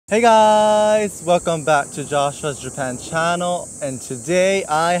Hey guys, welcome back to Joshua's Japan channel, and today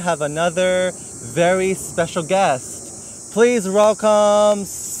I have another very special guest. Please welcome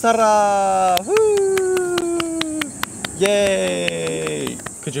Sarah. Woo! Yay!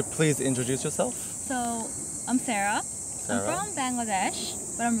 Could you please introduce yourself? So, I'm Sarah. I'm from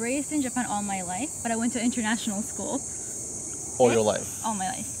Bangladesh, but I'm raised in Japan all my life, but I went to international school. All your life? All my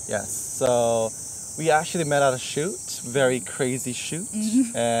life. Yes. So, we actually met at a shoot, very crazy shoot,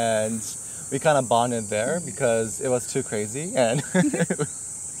 and we kind of bonded there because it was too crazy and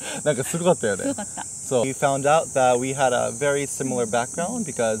なんかすごかったよね。So we found out that we had a very similar background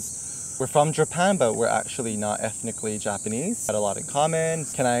because we're from Japan, but we're actually not ethnically Japanese. Had a lot in common.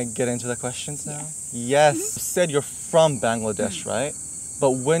 Can I get into the questions now? Yes. You said you're from Bangladesh, right?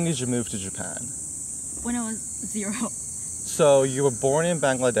 But when did you move to Japan? When I was 0. So you were born in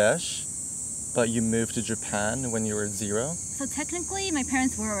Bangladesh, but you moved to Japan when you were 0? So technically, my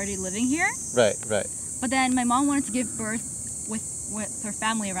parents were already living here. Right, right. But then my mom wanted to give birth with her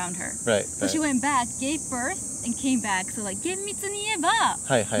family around her. Right, so she went back, gave birth, and came back. So like, 厳密に言えば、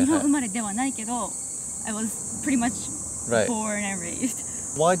日本生まれではないけど、I was pretty much born and raised.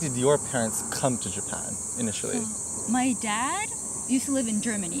 Why did your parents come to Japan initially? So, my dad used to live in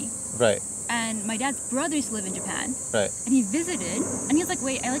Germany. Right. And my dad's brother used to live in Japan. Right. And he visited, and he was like,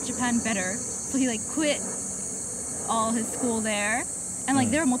 wait, I like Japan better. So he like quit all his school there. And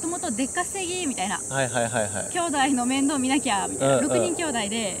like, they were もともと出稼ぎみたいな。兄弟の面倒見なきゃみたいな。6人兄弟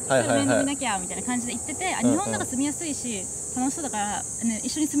で面倒見なきゃみたいな感じで言ってて、日本なんか住みやすいし、楽しそうだから、ね、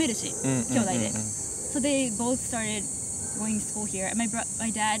一緒に住めるし、兄弟で。So they both started going to school here. And my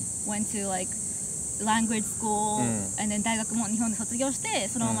dad went to like language school, and then 大学も日本で卒業して、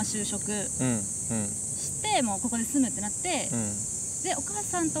そのまま就職して、もうここで住むってなって、で、お母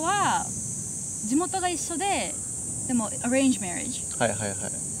さんとは地元が一緒で、でも arranged marriage。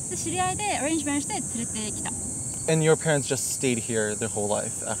で、知り合いで arranged marriage で連れてきた。And your parents just stayed here their whole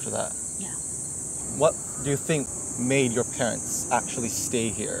life after that? Yeah. What do you think made your parents actually stay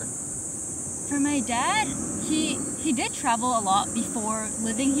here? For my dad, he did travel a lot before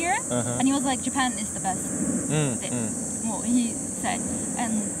living here, and he was like, Japan is the best. Well, he said,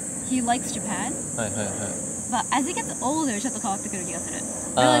 and he likes Japan. But as he gets older, ちょっと変わってくる気がする。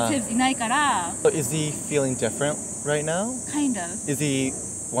Relatives いないから。So is he feeling different right now? Kind of. Is he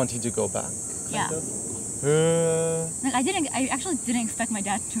wanting to go back? Yeah. Like I actually didn't expect my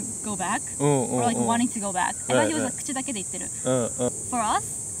dad to go back or like wanting to go back. I thought he was like 口だけで言ってる。For us,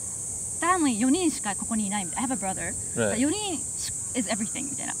 family 4人しかここにいないみたいな。I have a brother. 4人 is everything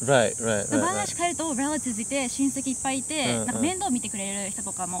みたいな。バングラデシュ帰ると relatives いて親戚いっぱいいて、なんか面倒見てくれる人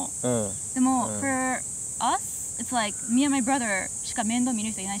とかも。でも for us, it's like me and my brother しか面倒見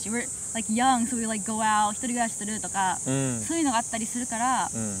る人いないし、we're like young, so we like go out 一人暮らしするとか、そういうのがあったりするから、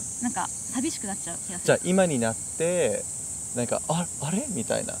なんか寂しくなっちゃう気がする。じゃあ今になってなんかあれみ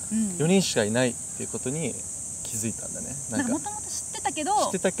たいな、4人しかいないっていうことに気づいたんだね。なんかもともと知ってたけど、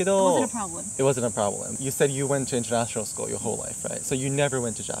it wasn't a problem. You said you went to international school your whole life, right? So you never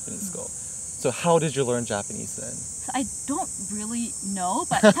went to Japanese school. So how did you learn Japanese then? So I don't really know,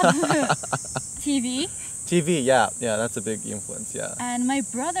 but TV. TV, yeah, that's a big influence, yeah. And my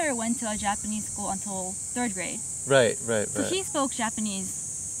brother went to a Japanese school until 3rd grade. Right. So he spoke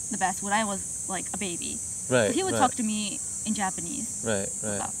Japanese the best when I was like a baby. Right. So he would talk to me in Japanese. Right.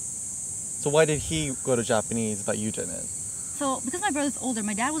 So why did he go to Japanese but you didn't? So because my brother's older,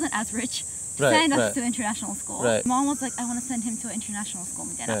 my dad wasn't as rich to send us to international school. Mom was like, I want to send him to an international school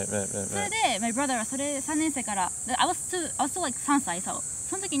みたいな。それで my brother はそれ3年生から I was still like 3歳、そう。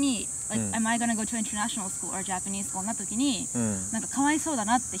その時に like am I gonna go to international school or Japanese school なった時になんかかわいそうだ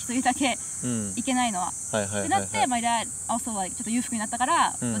なって一人だけ行けないのは。ってなって my dad also like ちょっと裕福になったか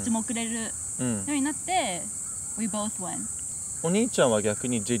らどっちも送れるようになって we both went. お兄ちゃんは逆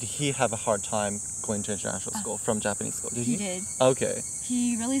に did he have a hard time going to international school from Japanese school? Did he? He did. Okay.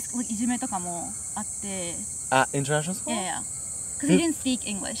 He really like いじめとかもあって。At international school? Yeah. Because he didn't speak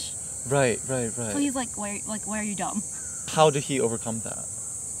English. Right. So he's like, why are you dumb? How did he overcome that?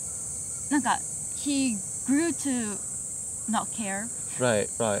 なんか he grew to not care. Right.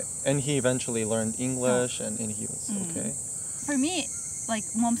 And he eventually learned English and he was okay. For me, like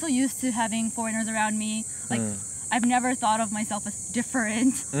I'm so used to having foreigners around me. Like I've never thought of myself as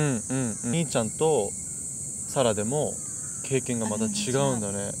different. 兄ちゃんとサラでも経験がまた違うん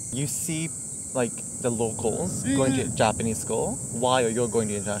だね。You see like the locals going to Japanese school while you're going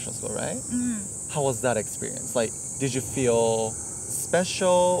to international school, right? How was that experience? Like, did you feel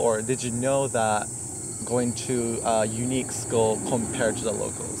special or did you know that going to a unique school compared to the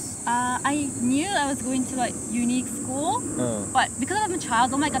locals? I knew I was going to a unique school, but because I'm a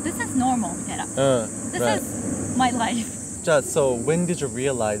child, I'm like, this is normal みたいな。This is my life. So when did you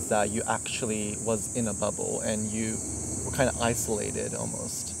realize that you actually was in a bubble and you were kind of isolated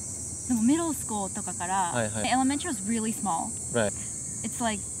almost? でも middle school とかから、elementary was really small. Right. It's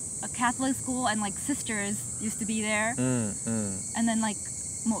like a Catholic school and like sisters used to be there. And then like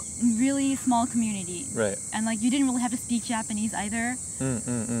really small community. Right. And like you didn't really have to speak Japanese either.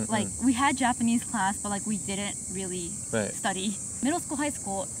 Like we had Japanese class, but like we didn't really study. Middle school, high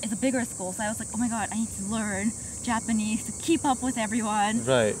school is a bigger school, so I was like, oh my god, I need to learn Japanese to keep up with everyone.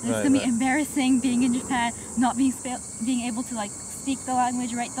 Right. And it's gonna be embarrassing being in Japan, not being able to like speak the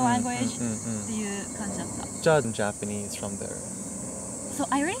language, write the language. っていう感じだった。じゃあ Japanese from there. So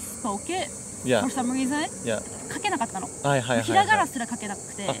I already spoke it for some reason. 書けなかったの。ひらがなすら書けな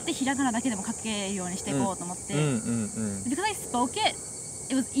くて、でひらがなだけでも書けるようにしていこうと思って。Because I spoke it,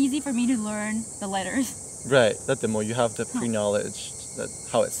 it was easy for me to learn the letters. Right. だってもう you have the pre-knowledge that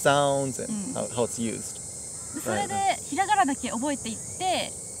how it sounds and how it's used. それでひらがなだけ覚えていっ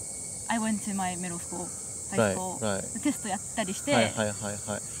て、I went to my middle school, high school. テストやったりして。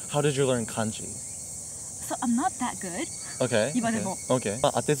How did you learn kanji? So I'm not that good. Okay. 今でも。Okay. ま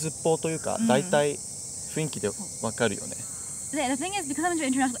あ当てずっぽうというか、大体雰囲気でわかるよね。The thing is, because I'm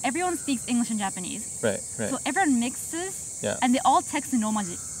international, everyone speaks English and Japanese. Right. So everyone mixes, and they all text in ローマ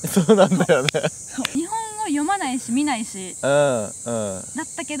字。そうなんだよね。日本語読まないし見ないし。だっ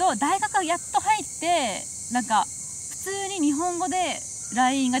たけど大学やっと入ってなんか普通に日本語で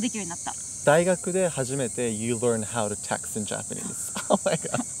LINE ができるようになった。大学で初めて you learn how to text in Japanese. Oh my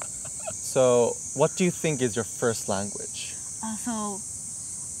god. So, what do you think is your first language?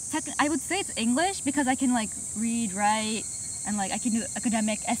 I would say it's English because I can like read, write, and like I can do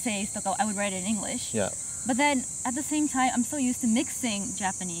academic essays. So I would write it in English. Yeah. But then at the same time, I'm so used to mixing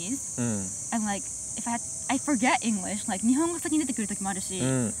Japanese, and like if I forget English, like 日本語先に出てくる時もあるし、っ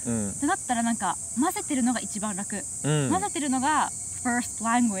てなったらなんか混ぜてるのが一番楽。混ぜてるのが first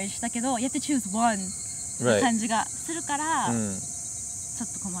language だけど、you have to choose one 感じがするから、ちょ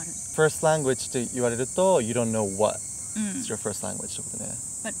っと困る。First language って言われると you don't know what is your first language ってことね。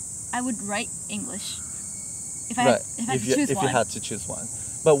But I would write English if I had to choose one. If you had to choose one.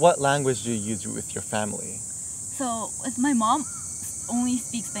 But what language do you use with your family? So with my mom only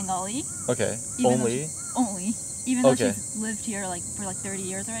speaks Bengali. Okay. Even though she's lived here like for like 30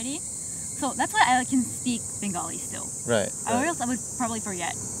 years already. So that's why I can speak Bengali still. Right. Or else I would probably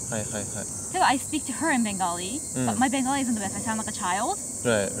forget. So I speak to her in Bengali, but my Bengali isn't the best. I sound like a child.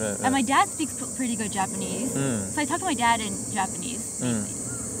 Right. And my dad speaks pretty good Japanese. So I talk to my dad in Japanese mainly.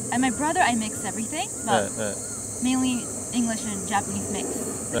 And my brother, I mix everything, but mainly English and Japanese mix.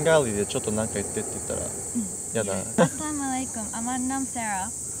 Bengali でちょっと何か言ってって言ったらやだ。Assalamu alaikum. Amar nam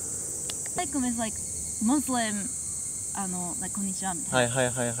Sarah. Alaikum is like Muslim, like konnichiwa.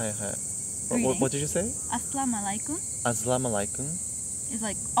 What did you say? Assalamu alaikum. Assalamu alaikum. Is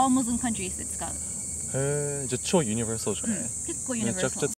like all Muslim countries で使う。へえ、じゃあ超ユニバーサルじゃない？結構ユニバーサル。